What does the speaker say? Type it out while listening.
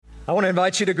I want to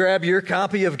invite you to grab your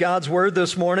copy of God's Word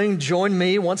this morning. Join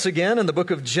me once again in the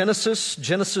book of Genesis.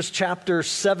 Genesis chapter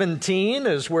 17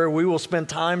 is where we will spend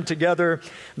time together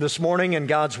this morning in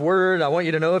God's Word. I want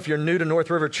you to know, if you're new to North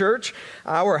River Church,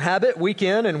 our habit week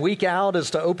in and week out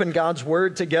is to open God's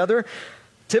Word together,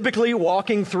 typically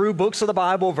walking through books of the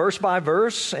Bible verse by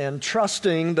verse and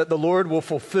trusting that the Lord will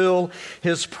fulfill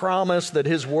His promise, that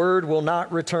His Word will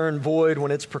not return void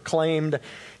when it's proclaimed.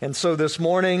 And so this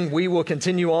morning, we will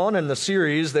continue on in the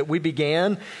series that we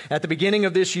began at the beginning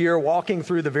of this year, walking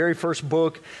through the very first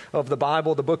book of the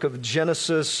Bible, the book of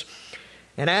Genesis.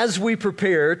 And as we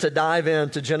prepare to dive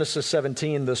into Genesis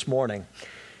 17 this morning,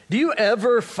 do you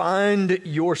ever find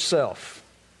yourself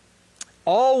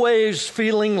always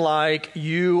feeling like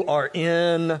you are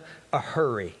in a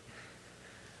hurry?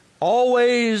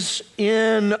 Always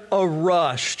in a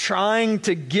rush, trying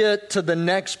to get to the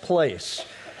next place?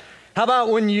 How about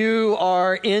when you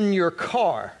are in your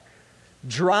car,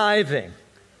 driving?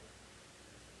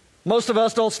 Most of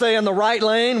us don't stay in the right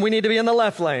lane. We need to be in the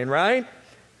left lane, right?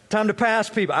 Time to pass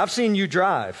people. I've seen you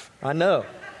drive. I know.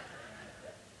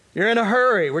 You're in a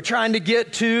hurry. We're trying to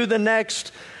get to the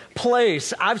next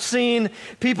place. I've seen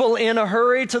people in a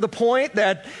hurry to the point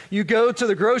that you go to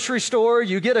the grocery store,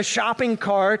 you get a shopping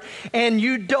cart, and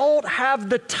you don't have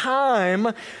the time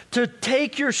to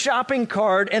take your shopping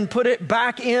cart and put it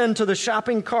back into the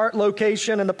shopping cart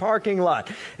location in the parking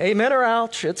lot. Amen or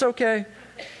ouch, it's okay.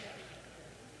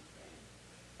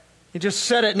 You just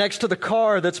set it next to the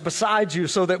car that's beside you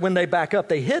so that when they back up,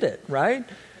 they hit it, right?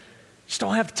 Just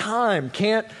don't have time,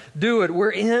 can't do it.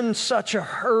 We're in such a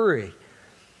hurry.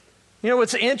 You know,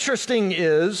 what's interesting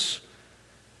is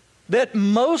that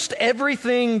most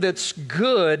everything that's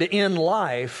good in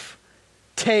life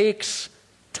takes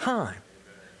time.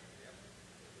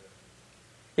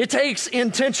 It takes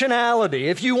intentionality.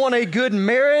 If you want a good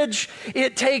marriage,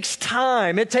 it takes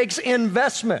time. It takes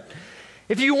investment.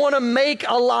 If you want to make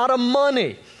a lot of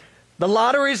money, the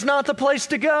lottery's not the place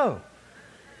to go.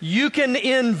 You can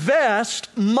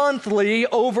invest monthly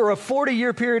over a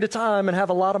 40-year period of time and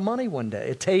have a lot of money one day.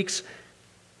 It takes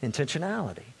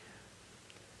intentionality.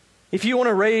 If you want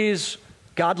to raise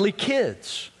godly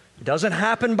kids, it doesn't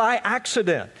happen by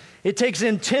accident. It takes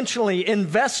intentionally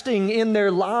investing in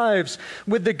their lives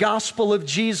with the gospel of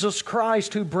Jesus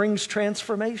Christ, who brings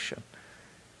transformation.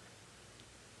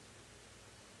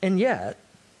 And yet,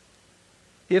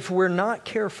 if we're not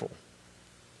careful,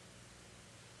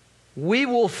 we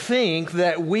will think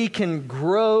that we can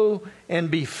grow and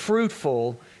be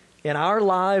fruitful in our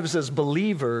lives as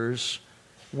believers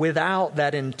without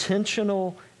that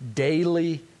intentional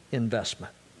daily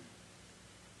investment.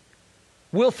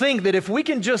 We'll think that if we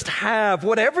can just have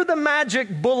whatever the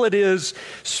magic bullet is,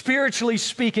 spiritually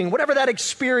speaking, whatever that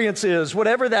experience is,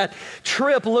 whatever that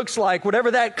trip looks like,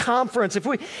 whatever that conference, if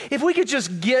we could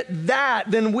just get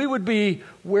that, then we would be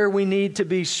where we need to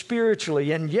be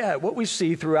spiritually. And yet, what we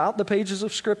see throughout the pages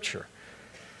of Scripture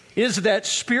is that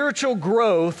spiritual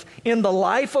growth in the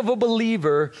life of a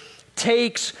believer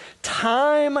takes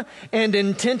time and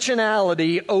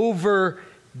intentionality over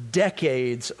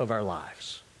decades of our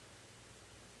lives.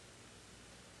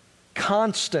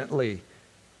 Constantly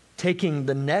taking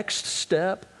the next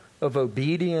step of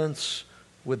obedience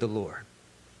with the Lord.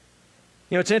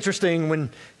 You know, it's interesting when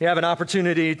you have an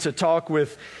opportunity to talk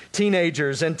with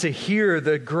teenagers and to hear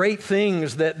the great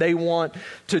things that they want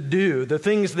to do, the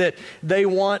things that they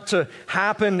want to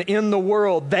happen in the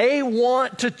world. They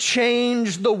want to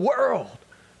change the world.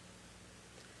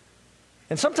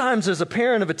 And sometimes as a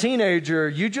parent of a teenager,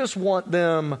 you just want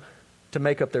them to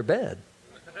make up their bed.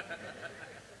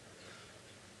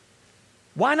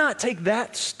 Why not take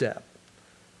that step?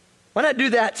 Why not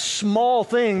do that small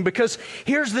thing? Because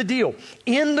here's the deal.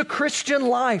 In the Christian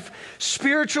life,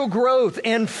 spiritual growth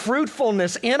and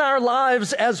fruitfulness in our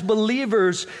lives as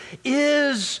believers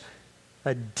is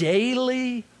a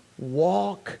daily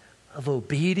walk of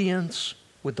obedience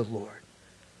with the Lord.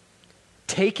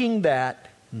 Taking that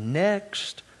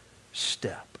next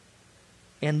step.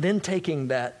 And then taking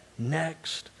that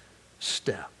next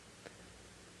step.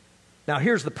 Now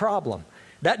here's the problem.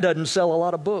 That doesn't sell a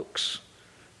lot of books.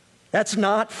 That's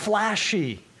not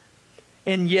flashy.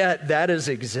 And yet, that is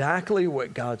exactly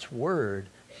what God's Word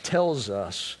tells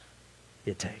us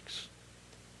it takes.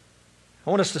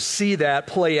 I want us to see that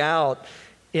play out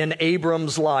in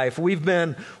Abram's life. We've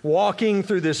been walking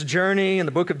through this journey in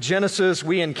the book of Genesis.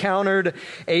 We encountered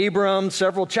Abram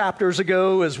several chapters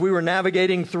ago as we were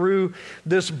navigating through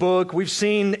this book. We've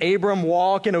seen Abram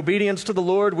walk in obedience to the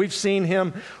Lord. We've seen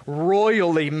him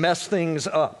royally mess things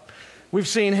up. We've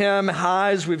seen him at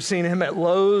highs. We've seen him at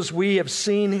lows. We have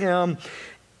seen him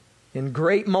in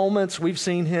great moments. We've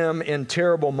seen him in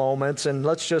terrible moments. And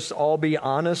let's just all be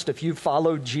honest. If you've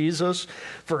followed Jesus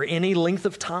for any length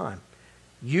of time,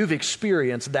 you've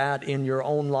experienced that in your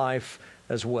own life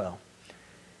as well.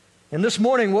 And this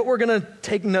morning, what we're going to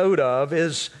take note of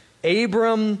is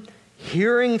Abram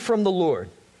hearing from the Lord,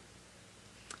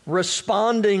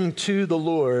 responding to the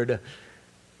Lord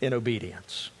in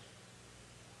obedience.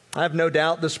 I have no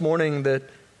doubt this morning that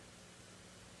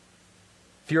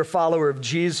if you're a follower of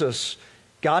Jesus,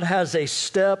 God has a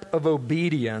step of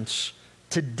obedience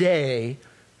today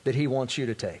that he wants you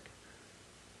to take.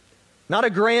 Not a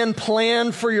grand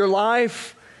plan for your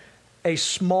life, a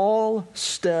small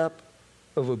step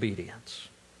of obedience.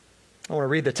 I want to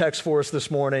read the text for us this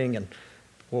morning, and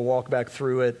we'll walk back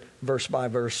through it verse by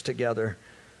verse together.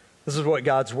 This is what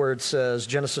God's word says,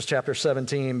 Genesis chapter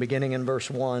 17, beginning in verse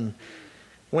 1.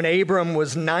 When Abram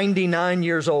was 99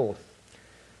 years old,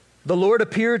 the Lord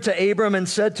appeared to Abram and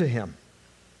said to him,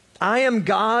 I am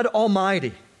God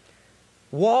Almighty.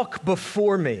 Walk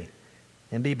before me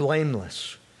and be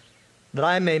blameless, that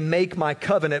I may make my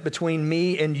covenant between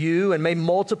me and you and may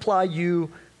multiply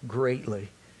you greatly.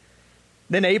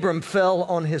 Then Abram fell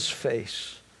on his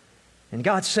face. And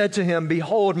God said to him,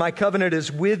 behold, my covenant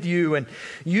is with you, and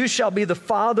you shall be the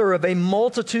father of a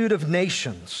multitude of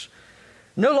nations.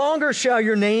 No longer shall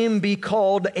your name be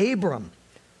called Abram,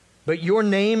 but your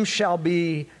name shall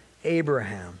be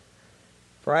Abraham.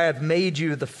 For I have made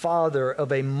you the father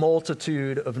of a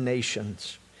multitude of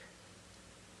nations.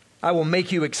 I will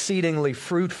make you exceedingly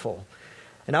fruitful,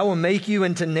 and I will make you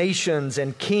into nations,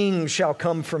 and kings shall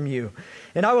come from you.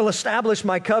 And I will establish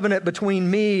my covenant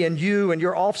between me and you and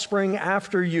your offspring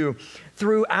after you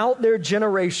throughout their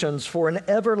generations for an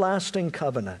everlasting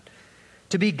covenant,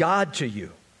 to be God to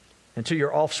you and to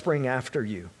your offspring after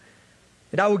you.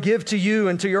 And I will give to you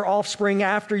and to your offspring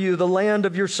after you the land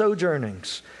of your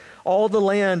sojournings, all the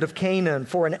land of Canaan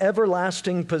for an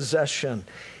everlasting possession,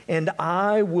 and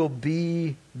I will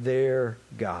be their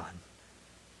God.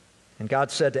 And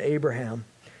God said to Abraham,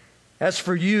 as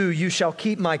for you, you shall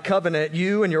keep my covenant,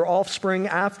 you and your offspring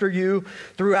after you,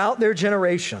 throughout their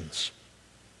generations.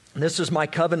 And this is my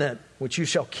covenant, which you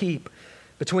shall keep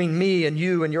between me and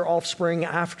you and your offspring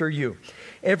after you.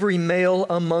 Every male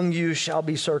among you shall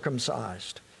be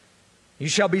circumcised. You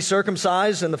shall be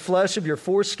circumcised in the flesh of your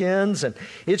foreskins, and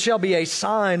it shall be a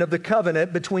sign of the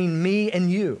covenant between me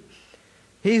and you.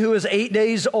 He who is 8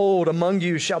 days old among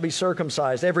you shall be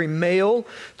circumcised. Every male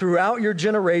throughout your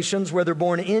generations, whether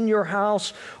born in your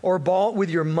house or bought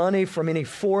with your money from any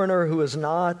foreigner who is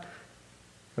not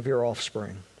of your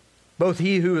offspring. Both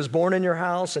he who is born in your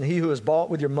house and he who is bought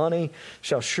with your money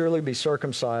shall surely be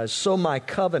circumcised. So my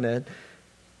covenant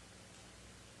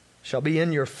shall be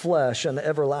in your flesh, an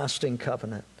everlasting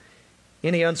covenant.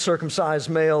 Any uncircumcised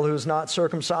male who is not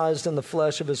circumcised in the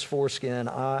flesh of his foreskin,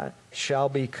 I shall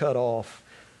be cut off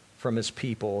from his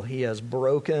people. He has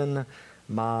broken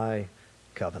my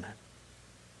covenant.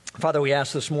 Father, we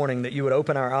ask this morning that you would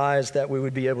open our eyes that we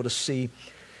would be able to see,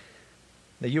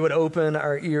 that you would open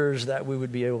our ears that we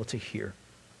would be able to hear,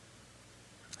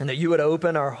 and that you would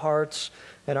open our hearts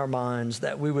and our minds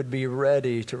that we would be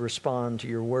ready to respond to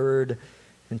your word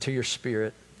and to your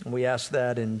spirit. And we ask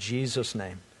that in Jesus'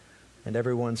 name. And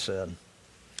everyone said,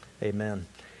 amen.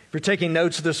 If you're taking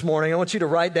notes this morning, I want you to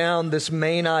write down this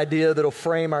main idea that'll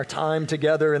frame our time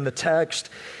together in the text.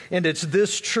 And it's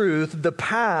this truth: the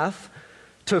path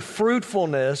to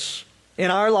fruitfulness in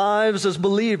our lives as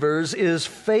believers is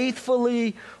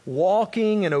faithfully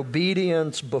walking in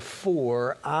obedience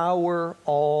before our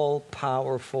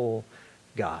all-powerful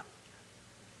God.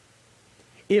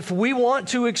 If we want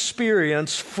to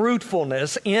experience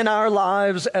fruitfulness in our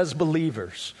lives as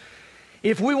believers,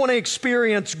 if we want to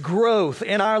experience growth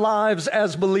in our lives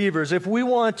as believers, if we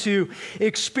want to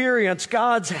experience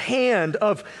God's hand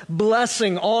of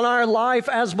blessing on our life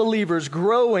as believers,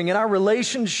 growing in our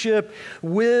relationship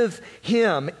with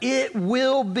Him, it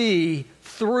will be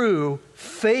through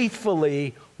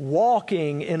faithfully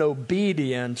walking in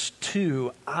obedience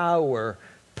to our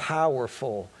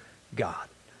powerful God.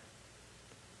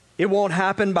 It won't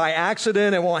happen by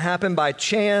accident. It won't happen by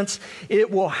chance.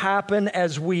 It will happen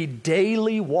as we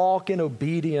daily walk in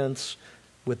obedience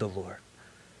with the Lord.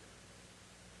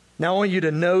 Now, I want you to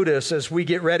notice as we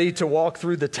get ready to walk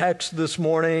through the text this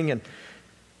morning, and I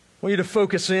want you to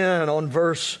focus in on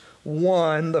verse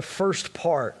 1, the first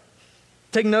part.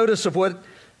 Take notice of what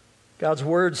God's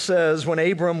word says. When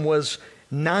Abram was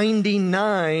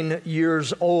 99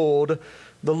 years old,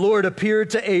 the Lord appeared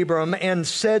to Abram and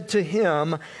said to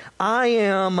him, I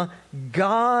am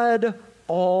God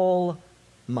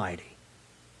Almighty.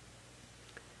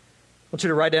 want you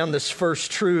to write down this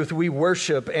first truth. We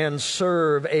worship and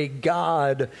serve a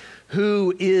God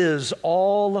who is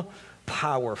all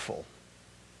powerful.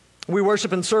 We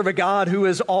worship and serve a God who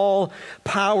is all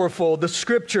powerful. The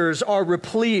scriptures are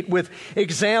replete with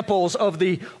examples of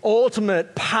the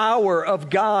ultimate power of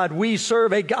God. We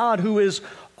serve a God who is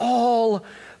all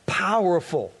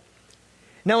powerful.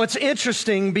 Now it's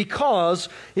interesting because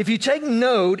if you take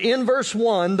note in verse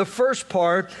 1, the first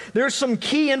part, there's some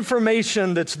key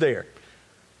information that's there.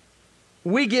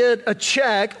 We get a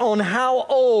check on how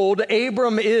old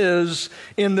Abram is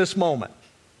in this moment.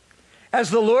 As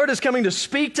the Lord is coming to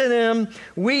speak to them,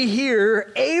 we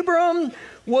hear Abram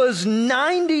was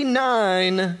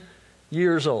 99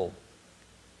 years old.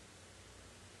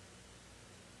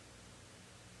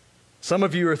 Some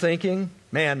of you are thinking,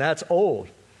 man, that's old.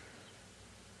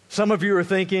 Some of you are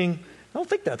thinking, I don't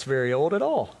think that's very old at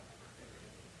all.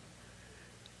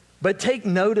 But take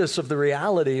notice of the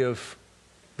reality of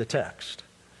the text.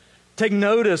 Take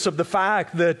notice of the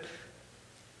fact that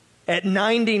at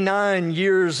 99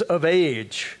 years of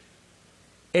age,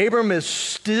 Abram is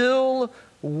still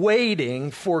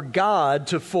waiting for God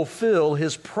to fulfill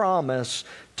his promise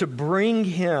to bring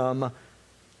him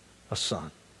a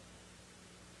son.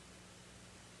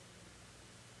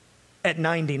 At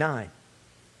 99.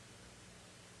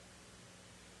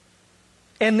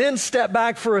 And then step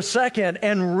back for a second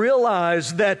and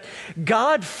realize that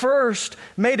God first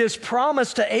made his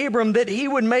promise to Abram that he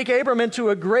would make Abram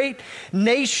into a great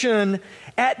nation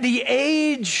at the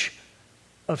age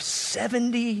of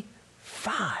 75.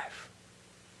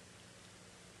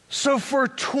 So for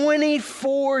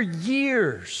 24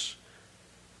 years,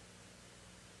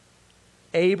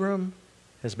 Abram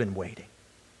has been waiting.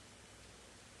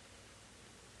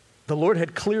 The Lord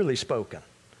had clearly spoken.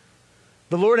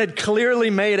 The Lord had clearly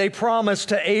made a promise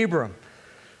to Abram.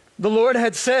 The Lord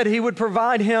had said he would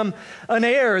provide him an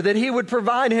heir, that he would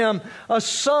provide him a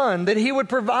son, that he would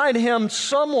provide him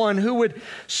someone who would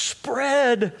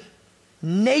spread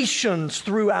nations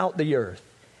throughout the earth.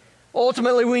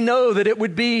 Ultimately, we know that it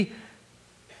would be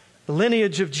the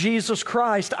lineage of Jesus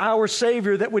Christ, our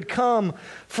Savior, that would come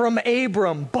from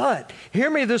Abram. But, hear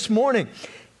me this morning,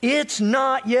 it's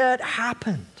not yet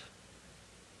happened.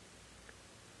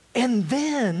 And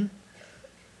then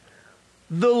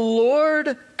the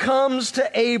Lord comes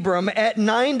to Abram at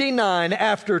 99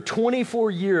 after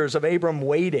 24 years of Abram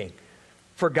waiting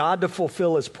for God to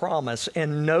fulfill his promise.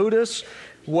 And notice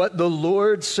what the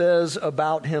Lord says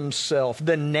about himself.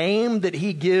 The name that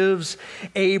he gives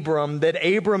Abram, that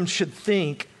Abram should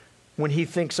think when he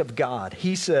thinks of God.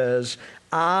 He says,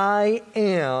 I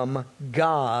am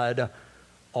God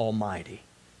Almighty.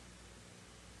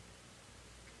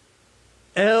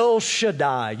 El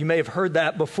Shaddai. You may have heard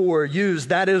that before used.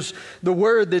 That is the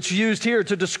word that's used here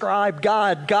to describe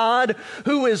God. God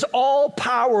who is all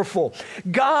powerful.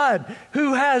 God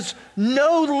who has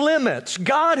no limits.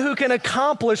 God who can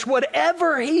accomplish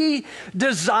whatever he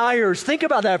desires. Think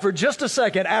about that for just a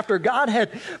second. After God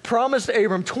had promised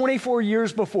Abram 24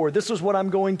 years before, this is what I'm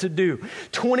going to do.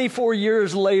 24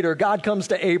 years later, God comes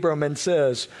to Abram and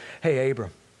says, hey,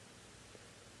 Abram,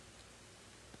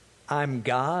 I'm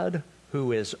God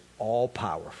who is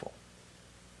all-powerful.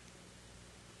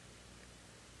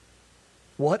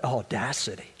 What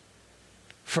audacity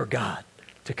for God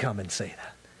to come and say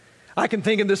that. I can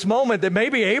think in this moment that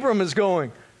maybe Abram is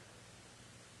going,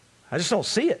 I just don't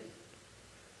see it.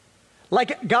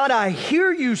 Like, God, I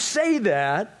hear you say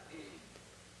that,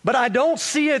 but I don't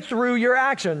see it through your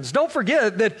actions. Don't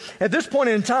forget that at this point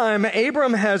in time,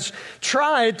 Abram has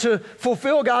tried to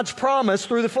fulfill God's promise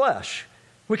through the flesh.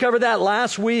 We covered that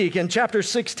last week in chapter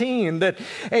 16, that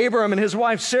Abram and his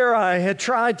wife Sarai had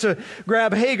tried to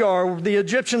grab Hagar, the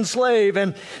Egyptian slave,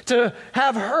 and to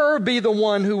have her be the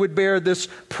one who would bear this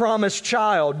promised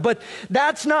child. But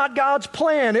that's not God's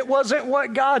plan. It wasn't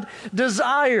what God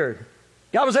desired.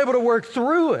 God was able to work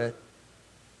through it,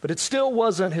 but it still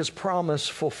wasn't his promise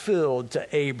fulfilled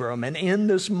to Abram. And in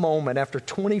this moment, after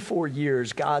 24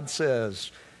 years, God says,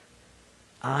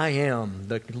 I am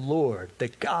the Lord, the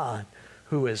God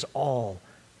who is all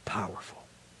powerful.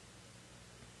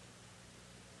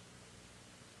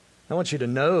 I want you to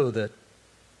know that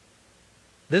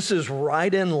this is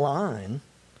right in line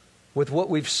with what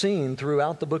we've seen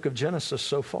throughout the book of Genesis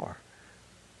so far.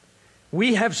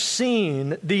 We have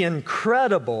seen the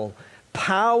incredible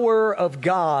power of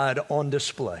God on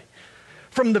display.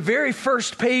 From the very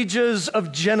first pages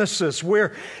of Genesis,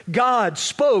 where God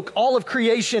spoke all of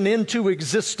creation into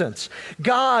existence.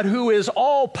 God, who is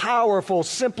all powerful,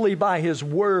 simply by his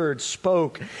word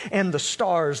spoke, and the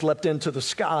stars leapt into the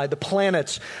sky. The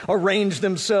planets arranged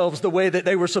themselves the way that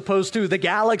they were supposed to. The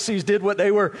galaxies did what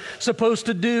they were supposed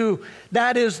to do.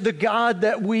 That is the God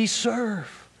that we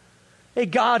serve. A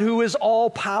God who is all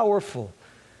powerful.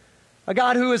 A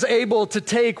God who is able to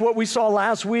take what we saw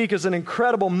last week as an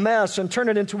incredible mess and turn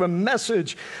it into a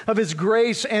message of his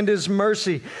grace and his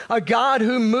mercy. A God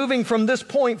who, moving from this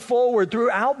point forward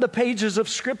throughout the pages of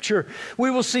Scripture,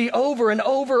 we will see over and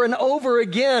over and over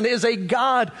again, is a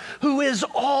God who is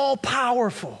all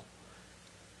powerful.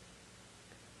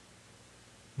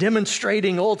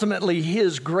 Demonstrating ultimately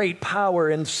his great power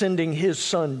in sending his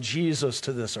Son Jesus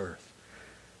to this earth.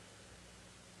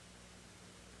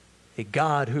 A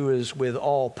God who is with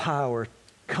all power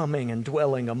coming and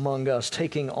dwelling among us,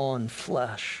 taking on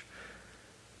flesh.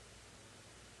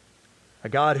 A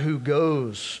God who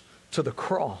goes to the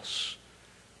cross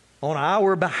on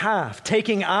our behalf,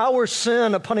 taking our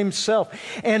sin upon himself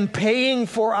and paying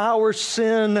for our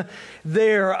sin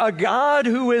there. A God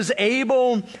who is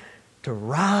able to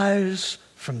rise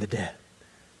from the dead.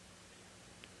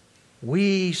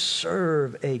 We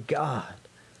serve a God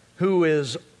who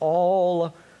is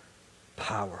all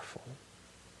powerful.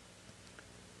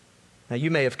 Now,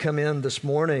 you may have come in this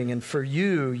morning, and for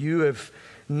you have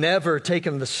never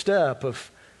taken the step of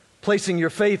placing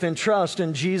your faith and trust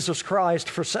in Jesus Christ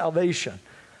for salvation.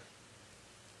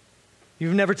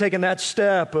 You've never taken that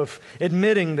step of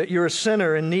admitting that you're a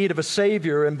sinner in need of a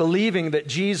Savior and believing that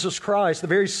Jesus Christ, the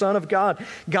very Son of God,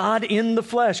 God in the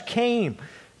flesh, came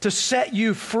to set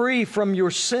you free from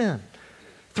your sin.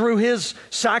 Through his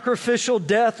sacrificial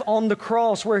death on the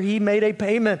cross, where he made a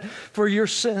payment for your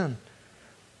sin,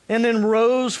 and then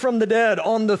rose from the dead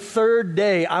on the third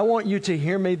day. I want you to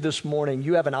hear me this morning.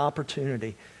 You have an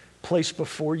opportunity placed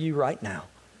before you right now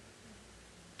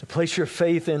to place your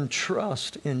faith and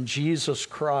trust in Jesus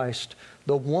Christ,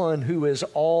 the one who is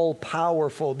all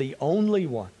powerful, the only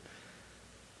one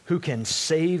who can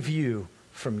save you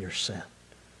from your sin.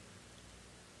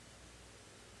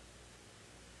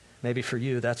 Maybe for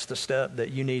you, that's the step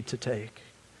that you need to take.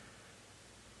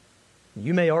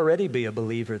 You may already be a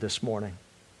believer this morning,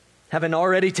 having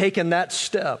already taken that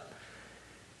step,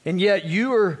 and yet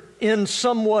you are in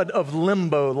somewhat of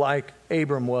limbo like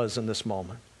Abram was in this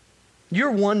moment.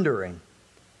 You're wondering,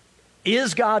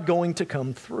 is God going to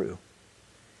come through?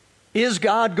 Is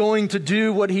God going to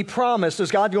do what he promised?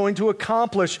 Is God going to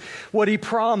accomplish what he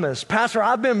promised? Pastor,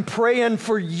 I've been praying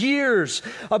for years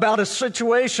about a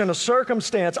situation, a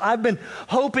circumstance. I've been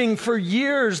hoping for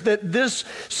years that this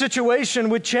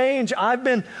situation would change. I've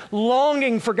been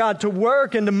longing for God to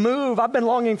work and to move. I've been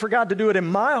longing for God to do it in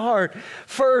my heart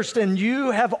first, and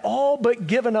you have all but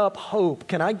given up hope.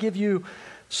 Can I give you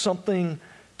something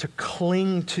to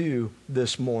cling to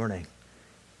this morning?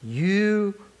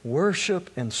 You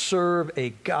worship and serve a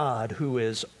God who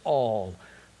is all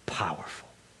powerful.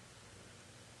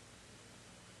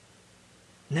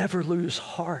 Never lose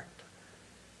heart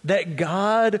that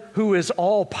God who is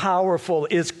all powerful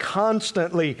is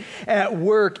constantly at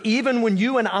work, even when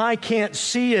you and I can't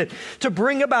see it, to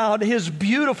bring about his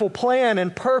beautiful plan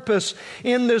and purpose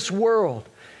in this world.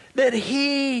 That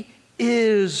he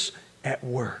is at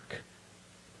work.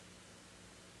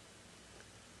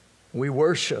 We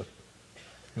worship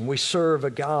and we serve a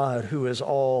God who is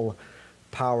all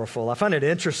powerful. I find it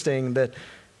interesting that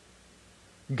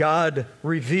God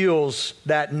reveals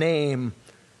that name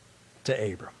to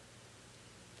Abram.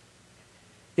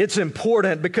 It's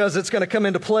important because it's going to come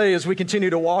into play as we continue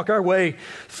to walk our way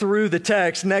through the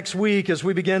text next week as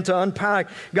we begin to unpack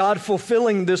God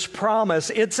fulfilling this promise.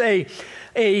 It's a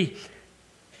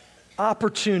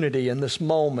opportunity in this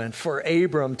moment for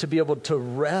Abram to be able to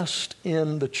rest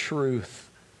in the truth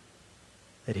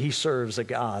that he serves a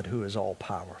God who is all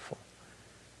powerful,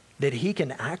 that he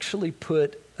can actually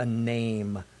put a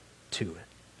name to it.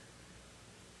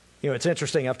 You know, it's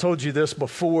interesting. I've told you this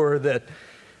before, that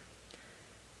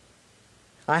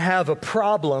I have a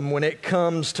problem when it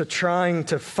comes to trying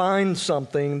to find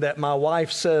something that my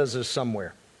wife says is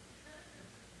somewhere.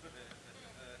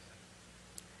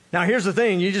 Now, here's the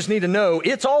thing. You just need to know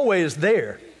it's always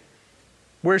there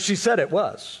where she said it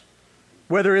was.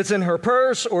 Whether it's in her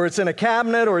purse or it's in a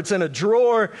cabinet or it's in a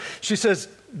drawer, she says,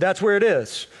 that's where it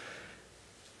is.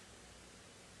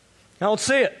 I don't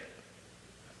see it.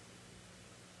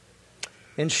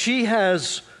 And she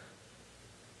has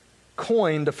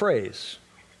coined a phrase.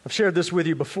 I've shared this with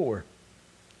you before.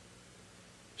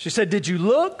 She said, did you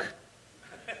look?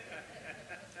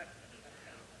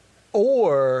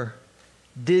 Or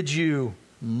did you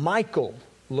Michael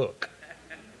look?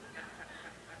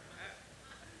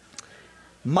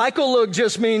 Michael look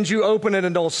just means you open it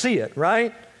and don't see it,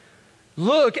 right?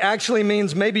 Look actually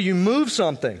means maybe you move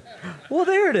something. Well,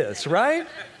 there it is, right?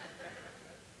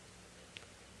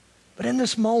 But in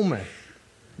this moment,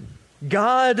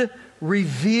 God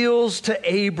reveals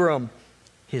to Abram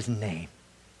his name.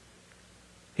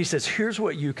 He says, here's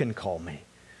what you can call me.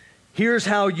 Here's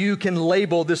how you can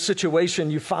label this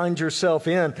situation you find yourself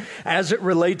in. As it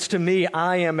relates to me,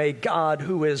 I am a God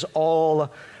who is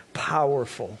all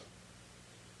powerful.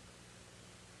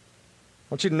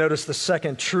 I want you to notice the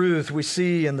second truth we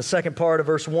see in the second part of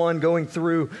verse 1 going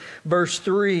through verse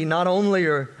 3. Not only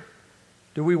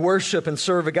do we worship and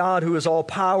serve a God who is all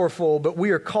powerful, but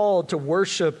we are called to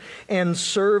worship and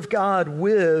serve God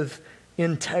with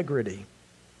integrity.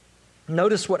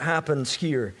 Notice what happens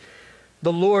here.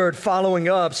 The Lord, following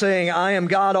up, saying, I am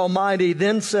God Almighty,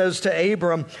 then says to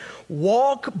Abram,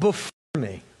 walk before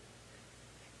me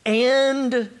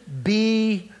and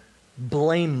be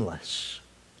blameless.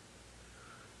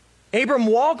 Abram,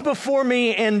 walk before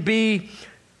me and be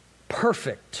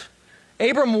perfect.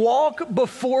 Abram, walk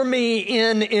before me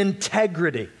in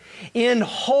integrity, in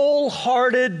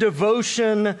wholehearted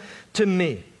devotion to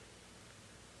me,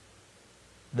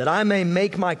 that I may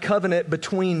make my covenant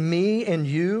between me and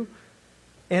you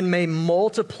and may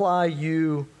multiply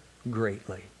you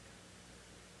greatly.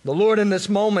 The Lord in this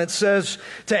moment says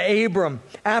to Abram,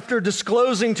 after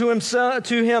disclosing to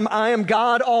him, I am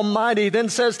God Almighty, then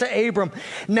says to Abram,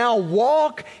 now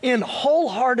walk in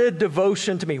wholehearted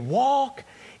devotion to me. Walk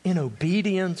in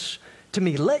obedience to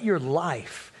me. Let your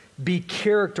life be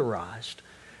characterized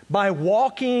by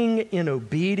walking in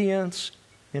obedience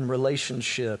in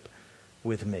relationship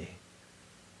with me.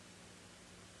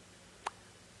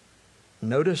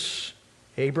 Notice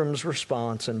Abram's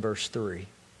response in verse 3.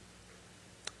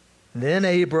 Then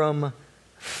Abram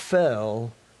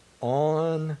fell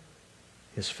on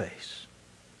his face.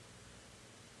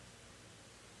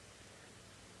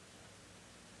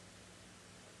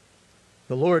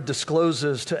 The Lord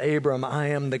discloses to Abram, I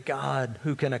am the God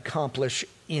who can accomplish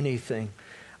anything.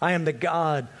 I am the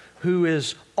God who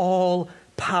is all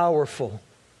powerful.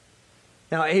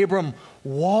 Now, Abram,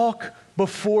 walk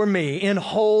before me in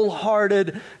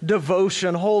wholehearted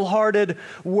devotion, wholehearted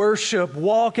worship.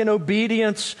 Walk in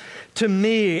obedience to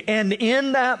me. And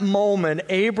in that moment,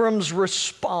 Abram's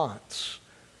response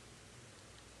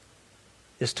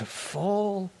is to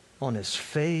fall on his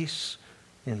face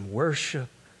in worship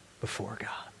before God.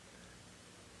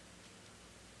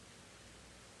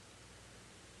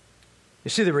 You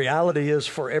see, the reality is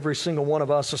for every single one of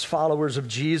us as followers of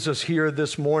Jesus here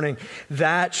this morning,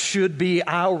 that should be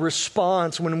our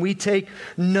response when we take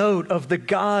note of the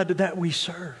God that we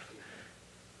serve.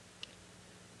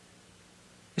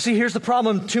 You see, here's the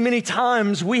problem. Too many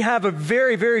times we have a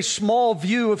very, very small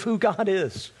view of who God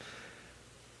is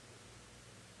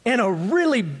and a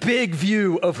really big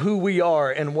view of who we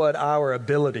are and what our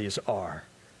abilities are.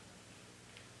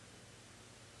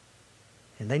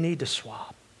 And they need to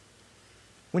swap.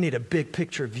 We need a big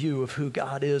picture view of who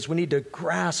God is. We need to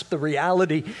grasp the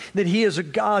reality that He is a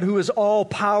God who is all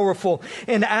powerful.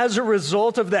 And as a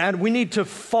result of that, we need to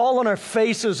fall on our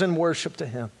faces and worship to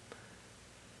Him.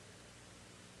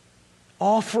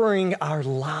 Offering our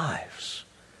lives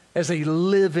as a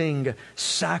living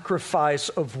sacrifice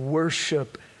of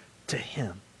worship to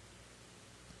Him.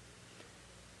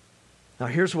 Now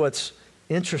here's what's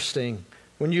interesting.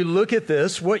 When you look at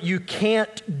this, what you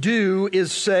can't do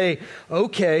is say,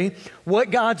 okay, what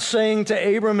God's saying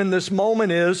to Abram in this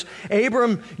moment is,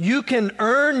 Abram, you can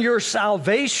earn your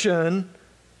salvation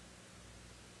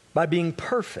by being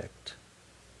perfect.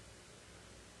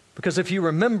 Because if you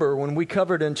remember when we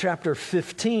covered in chapter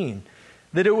 15,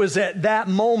 that it was at that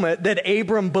moment that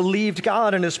Abram believed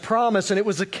God and His promise, and it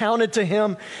was accounted to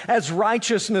him as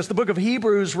righteousness. The book of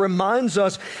Hebrews reminds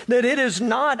us that it is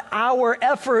not our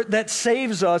effort that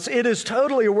saves us. It is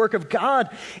totally a work of God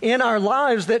in our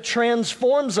lives that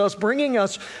transforms us, bringing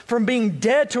us from being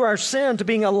dead to our sin to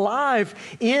being alive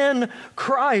in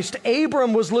Christ.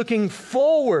 Abram was looking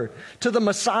forward to the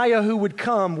Messiah who would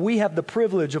come. We have the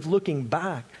privilege of looking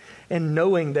back and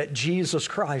knowing that Jesus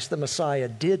Christ, the Messiah,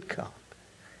 did come.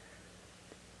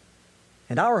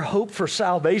 And our hope for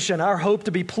salvation, our hope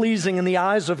to be pleasing in the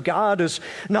eyes of God is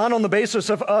not on the basis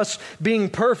of us being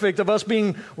perfect, of us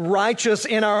being righteous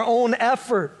in our own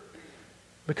effort,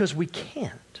 because we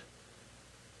can't.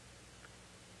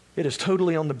 It is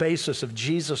totally on the basis of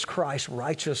Jesus Christ's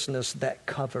righteousness that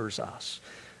covers us.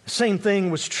 Same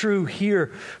thing was true here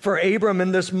for Abram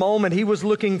in this moment. He was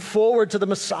looking forward to the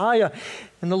Messiah,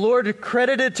 and the Lord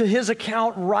credited to his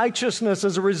account righteousness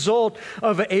as a result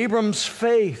of Abram's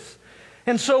faith.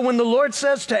 And so when the Lord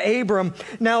says to Abram,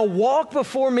 now walk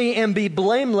before me and be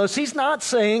blameless, he's not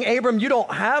saying, Abram, you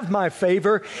don't have my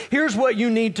favor. Here's what you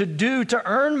need to do to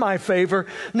earn my favor.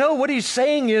 No, what he's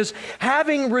saying is,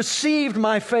 having received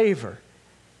my favor,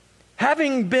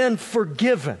 having been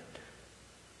forgiven,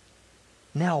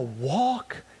 now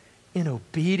walk in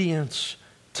obedience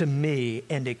to me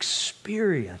and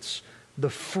experience the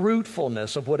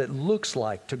fruitfulness of what it looks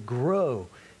like to grow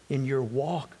in your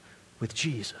walk with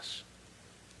Jesus.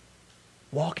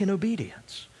 Walk in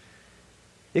obedience.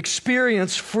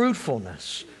 Experience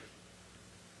fruitfulness.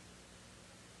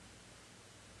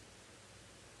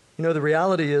 You know, the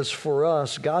reality is for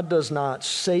us, God does not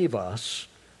save us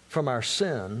from our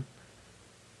sin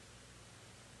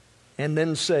and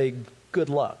then say, good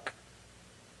luck.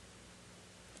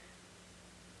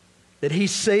 That He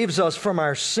saves us from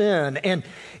our sin and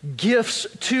gifts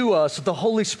to us the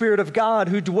Holy Spirit of God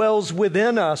who dwells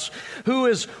within us, who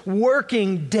is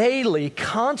working daily,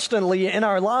 constantly in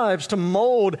our lives to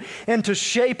mold and to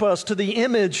shape us to the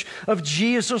image of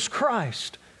Jesus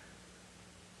Christ.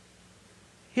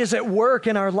 He is at work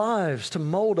in our lives to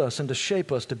mold us and to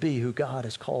shape us to be who God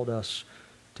has called us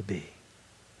to be.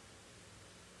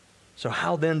 So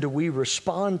how then do we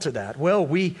respond to that? Well,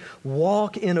 we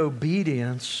walk in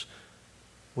obedience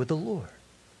with the Lord.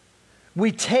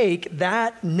 We take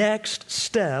that next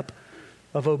step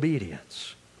of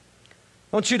obedience.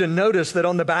 I want you to notice that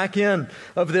on the back end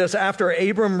of this, after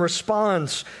Abram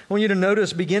responds, I want you to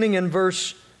notice beginning in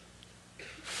verse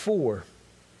 4,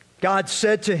 God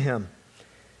said to him,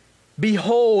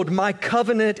 behold, my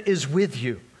covenant is with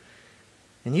you,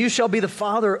 and you shall be the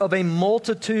father of a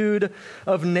multitude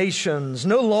of nations.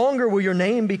 No longer will your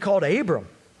name be called Abram,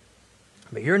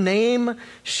 but your name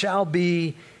shall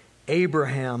be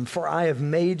Abraham, for I have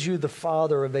made you the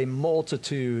father of a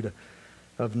multitude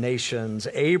of nations.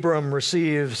 Abram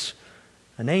receives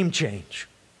a name change.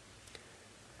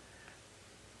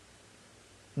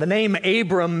 The name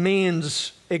Abram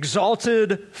means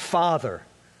exalted father.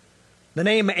 The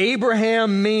name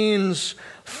Abraham means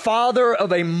father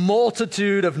of a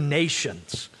multitude of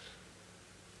nations.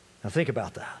 Now think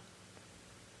about that.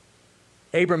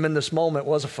 Abram in this moment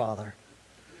was a father.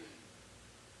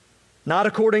 Not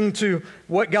according to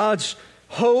what God's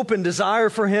hope and desire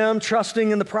for him,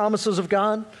 trusting in the promises of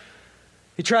God.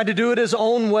 He tried to do it his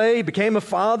own way. He became a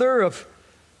father of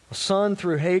a son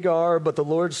through Hagar, but the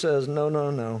Lord says, no,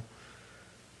 no, no.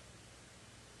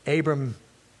 Abram,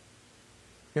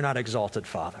 you're not exalted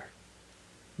father.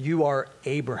 You are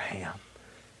Abraham.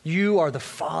 You are the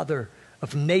father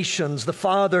of nations, the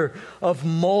father of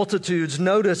multitudes.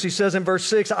 Notice he says in verse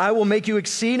 6, I will make you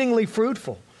exceedingly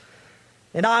fruitful,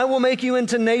 and I will make you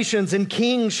into nations, and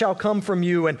kings shall come from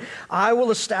you, and I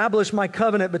will establish my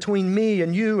covenant between me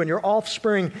and you and your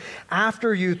offspring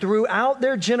after you throughout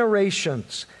their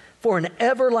generations for an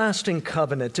everlasting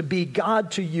covenant to be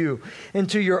God to you and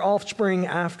to your offspring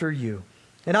after you.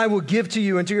 And I will give to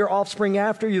you and to your offspring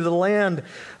after you the land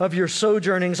of your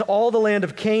sojournings, all the land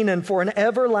of Canaan for an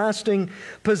everlasting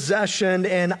possession,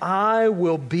 and I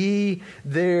will be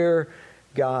their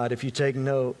God. If you take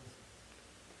note,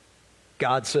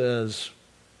 God says,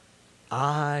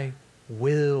 I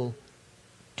will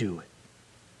do it.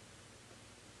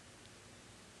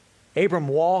 Abram,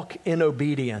 walk in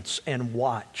obedience and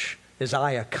watch as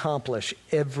I accomplish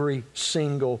every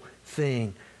single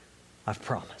thing I've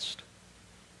promised.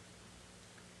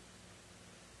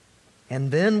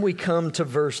 And then we come to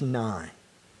verse 9.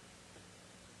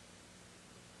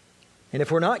 And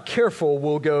if we're not careful,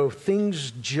 we'll go,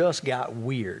 things just got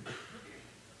weird.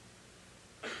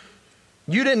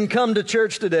 You didn't come to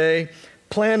church today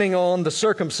planning on the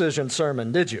circumcision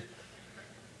sermon, did you?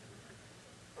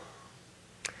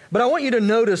 But I want you to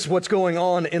notice what's going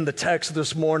on in the text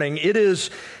this morning. It's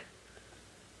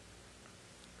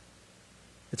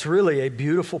really a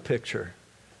beautiful picture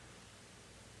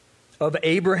of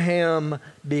Abraham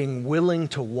being willing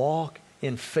to walk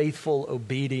in faithful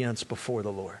obedience before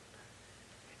the Lord.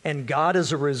 And God,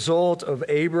 as a result of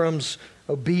Abram's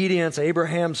obedience,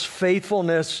 Abraham's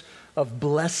faithfulness, of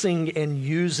blessing and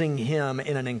using him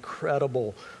in an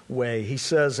incredible way. He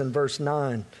says in verse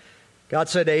 9, God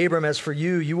said to Abram, as for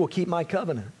you, you will keep my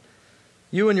covenant.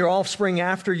 You and your offspring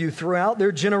after you throughout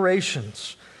their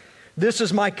generations. This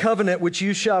is my covenant which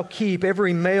you shall keep.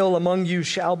 Every male among you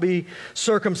shall be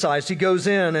circumcised. He goes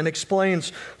in and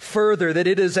explains further that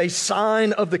it is a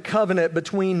sign of the covenant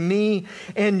between me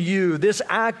and you. This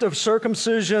act of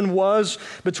circumcision was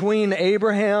between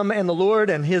Abraham and the Lord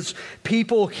and his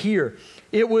people here.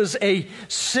 It was a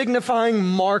signifying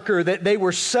marker that they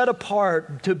were set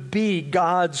apart to be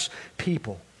God's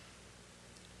people.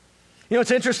 You know,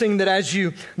 it's interesting that as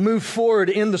you move forward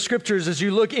in the Scriptures, as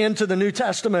you look into the New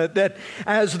Testament, that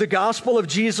as the gospel of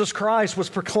Jesus Christ was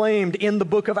proclaimed in the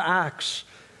book of Acts,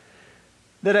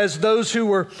 that as those who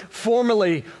were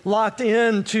formerly locked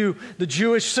into the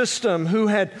Jewish system, who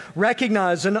had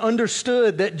recognized and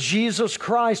understood that Jesus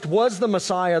Christ was the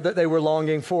Messiah that they were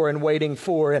longing for and waiting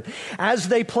for, and as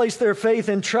they placed their faith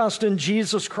and trust in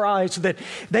Jesus Christ, that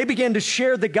they began to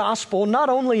share the gospel not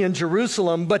only in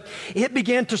Jerusalem, but it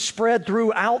began to spread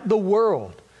throughout the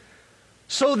world.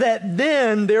 So that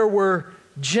then there were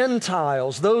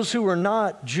Gentiles, those who were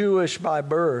not Jewish by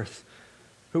birth,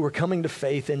 who were coming to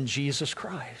faith in Jesus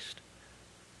Christ.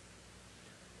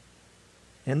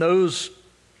 And those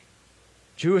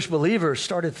Jewish believers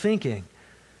started thinking,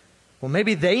 well,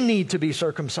 maybe they need to be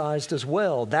circumcised as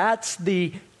well. That's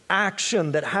the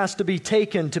action that has to be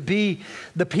taken to be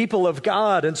the people of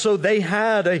God. And so they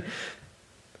had a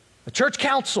church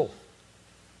council,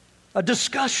 a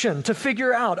discussion to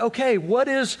figure out, okay, what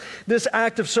is this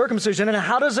act of circumcision and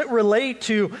how does it relate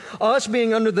to us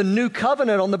being under the new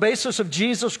covenant on the basis of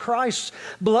Jesus Christ's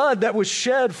blood that was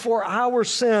shed for our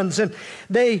sins? And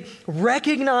they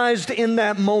recognized in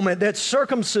that moment that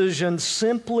circumcision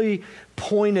simply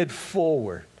pointed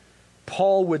forward,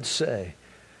 Paul would say,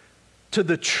 to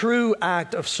the true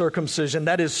act of circumcision,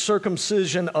 that is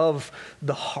circumcision of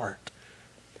the heart.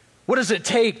 What does it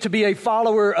take to be a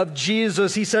follower of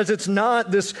Jesus? He says it's not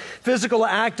this physical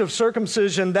act of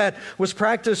circumcision that was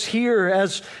practiced here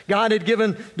as God had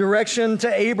given direction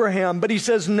to Abraham. But he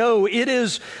says, no, it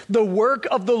is the work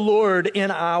of the Lord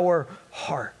in our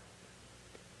heart,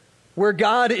 where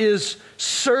God is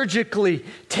surgically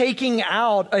taking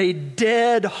out a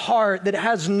dead heart that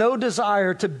has no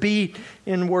desire to beat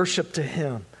in worship to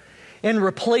Him, and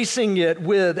replacing it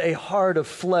with a heart of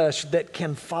flesh that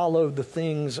can follow the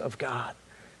things of God.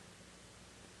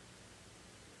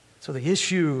 So the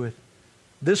issue at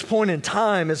this point in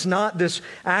time is not this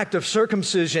act of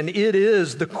circumcision. It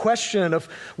is the question of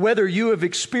whether you have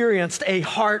experienced a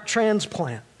heart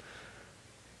transplant,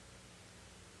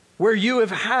 where you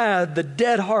have had the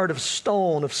dead heart of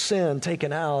stone of sin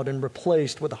taken out and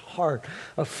replaced with a heart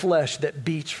of flesh that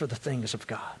beats for the things of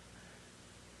God.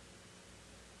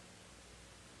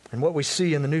 And what we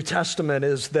see in the New Testament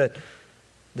is that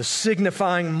the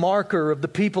signifying marker of the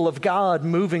people of God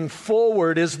moving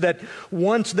forward is that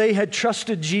once they had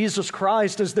trusted Jesus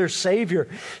Christ as their Savior,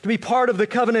 to be part of the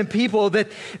covenant people, that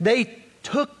they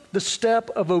took the step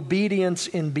of obedience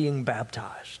in being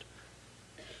baptized.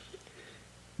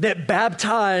 That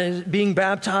being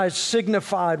baptized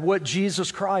signified what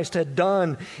Jesus Christ had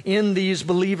done in these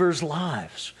believers'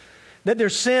 lives. That their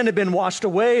sin had been washed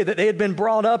away, that they had been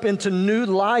brought up into new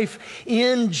life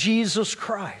in Jesus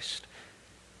Christ.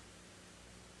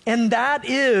 And that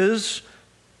is,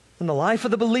 in the life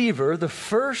of the believer, the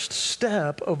first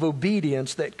step of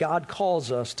obedience that God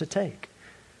calls us to take.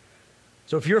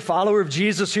 So if you're a follower of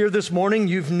Jesus here this morning,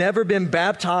 you've never been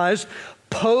baptized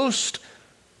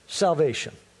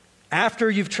post-salvation, after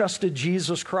you've trusted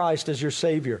Jesus Christ as your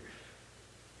Savior,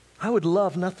 I would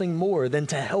love nothing more than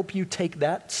to help you take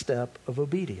that step of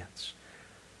obedience.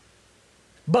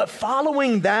 But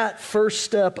following that first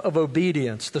step of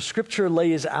obedience, the Scripture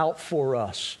lays out for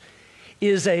us,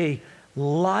 is a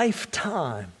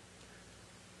lifetime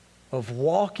of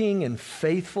walking in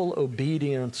faithful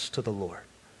obedience to the Lord.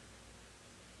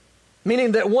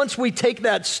 Meaning that once we take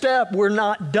that step, we're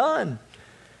not done.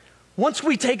 Once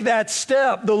we take that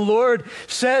step, the Lord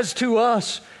says to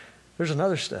us, there's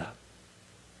another step.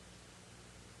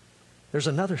 There's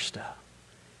another step.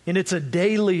 And it's a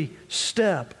daily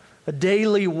step, a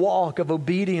daily walk of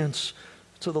obedience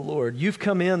to the Lord. You've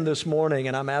come in this morning,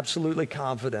 and I'm absolutely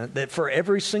confident that for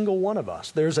every single one of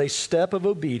us, there's a step of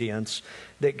obedience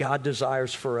that God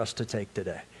desires for us to take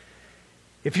today.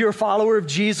 If you're a follower of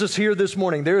Jesus here this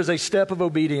morning, there is a step of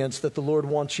obedience that the Lord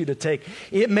wants you to take.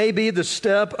 It may be the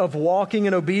step of walking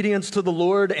in obedience to the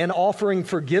Lord and offering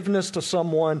forgiveness to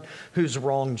someone who's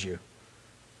wronged you.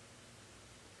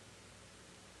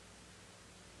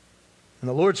 And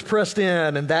the Lord's pressed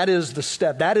in, and that is the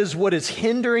step. That is what is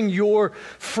hindering your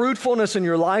fruitfulness in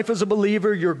your life as a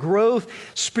believer, your growth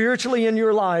spiritually in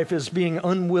your life, is being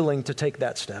unwilling to take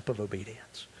that step of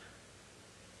obedience.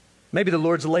 Maybe the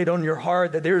Lord's laid on your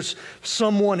heart that there's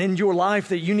someone in your life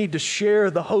that you need to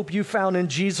share the hope you found in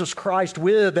Jesus Christ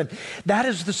with, and that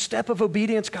is the step of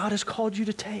obedience God has called you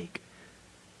to take.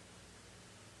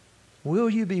 Will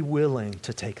you be willing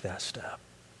to take that step?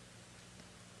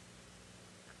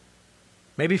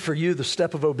 Maybe for you, the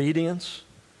step of obedience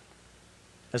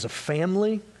as a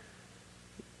family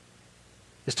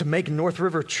is to make North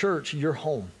River Church your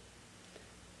home.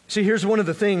 See, here's one of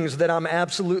the things that I'm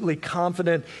absolutely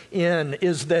confident in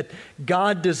is that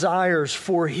God desires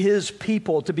for His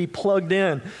people to be plugged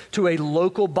in to a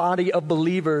local body of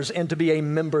believers and to be a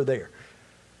member there.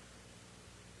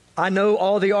 I know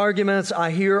all the arguments.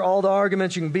 I hear all the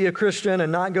arguments. You can be a Christian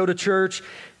and not go to church.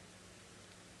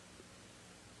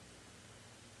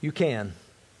 You can.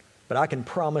 But I can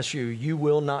promise you, you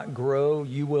will not grow.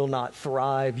 You will not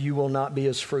thrive. You will not be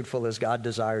as fruitful as God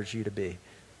desires you to be.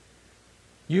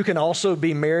 You can also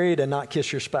be married and not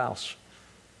kiss your spouse.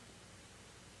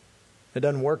 It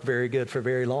doesn't work very good for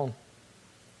very long.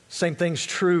 Same thing's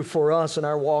true for us in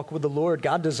our walk with the Lord.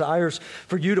 God desires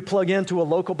for you to plug into a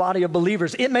local body of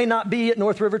believers. It may not be at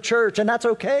North River Church, and that's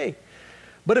okay.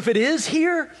 But if it is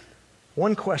here,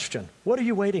 one question: what are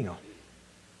you waiting on?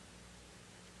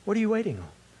 What are you waiting on?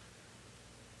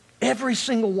 Every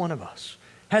single one of us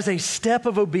has a step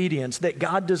of obedience that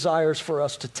God desires for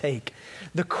us to take.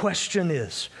 The question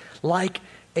is, like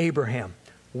Abraham,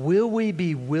 will we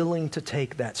be willing to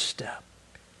take that step?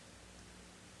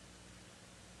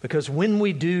 Because when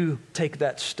we do take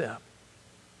that step,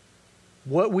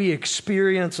 what we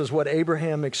experience is what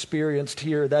Abraham experienced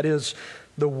here. That is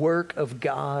the work of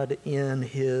God in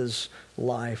his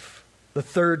life. The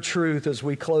third truth as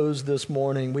we close this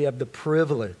morning, we have the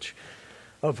privilege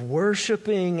of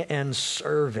worshiping and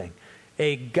serving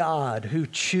a God who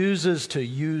chooses to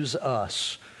use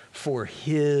us for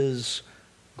His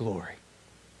glory.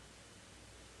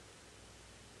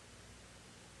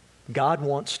 God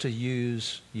wants to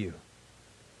use you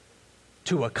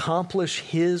to accomplish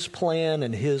His plan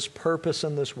and His purpose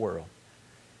in this world,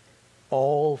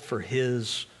 all for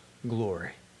His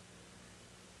glory.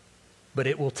 But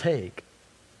it will take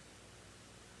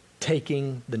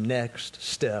taking the next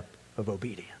step of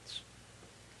obedience.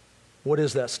 What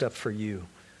is that step for you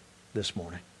this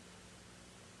morning?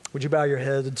 Would you bow your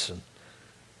heads, and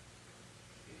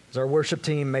as our worship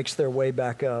team makes their way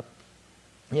back up,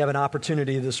 you have an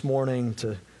opportunity this morning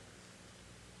to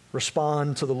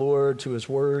respond to the Lord, to His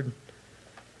Word.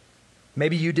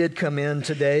 Maybe you did come in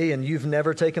today and you've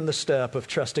never taken the step of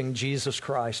trusting Jesus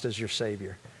Christ as your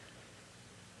Savior.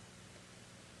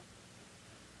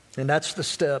 And that's the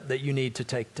step that you need to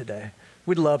take today.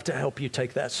 We'd love to help you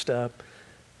take that step.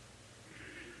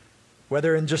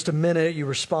 Whether in just a minute you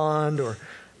respond or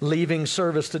leaving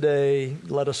service today,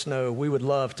 let us know. We would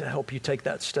love to help you take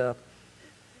that step.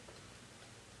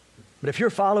 But if you're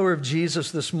a follower of Jesus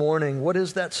this morning, what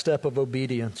is that step of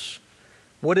obedience?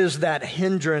 What is that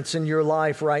hindrance in your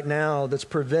life right now that's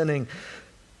preventing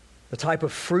the type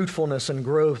of fruitfulness and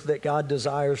growth that God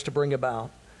desires to bring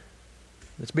about?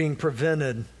 It's being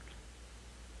prevented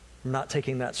from not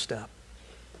taking that step.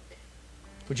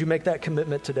 Would you make that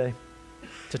commitment today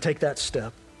to take that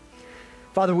step?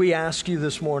 Father, we ask you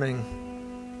this morning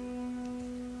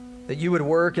that you would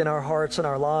work in our hearts and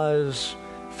our lives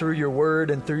through your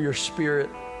word and through your Spirit.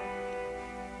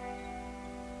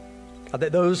 God,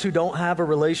 that those who don't have a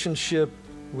relationship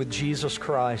with Jesus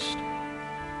Christ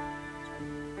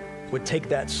would take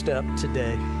that step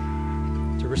today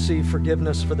to receive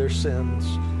forgiveness for their sins,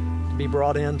 to be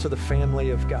brought into the family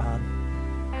of God.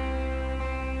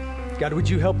 God, would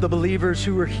you help the believers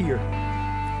who are here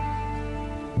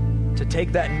to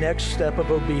take that next step of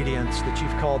obedience that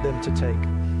you've called them to take?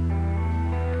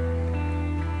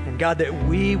 And God, that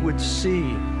we would see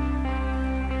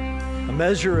a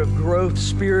measure of growth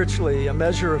spiritually, a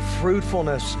measure of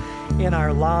fruitfulness in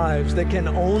our lives that can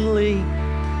only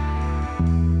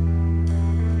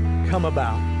come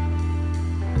about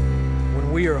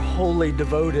when we are wholly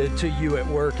devoted to you at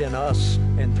work in us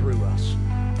and through us.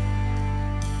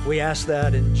 We ask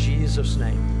that in Jesus'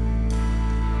 name.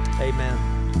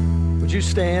 Amen. Would you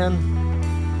stand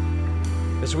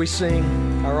as we sing?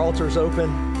 Our altar's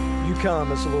open. You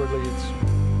come as the Lord leads.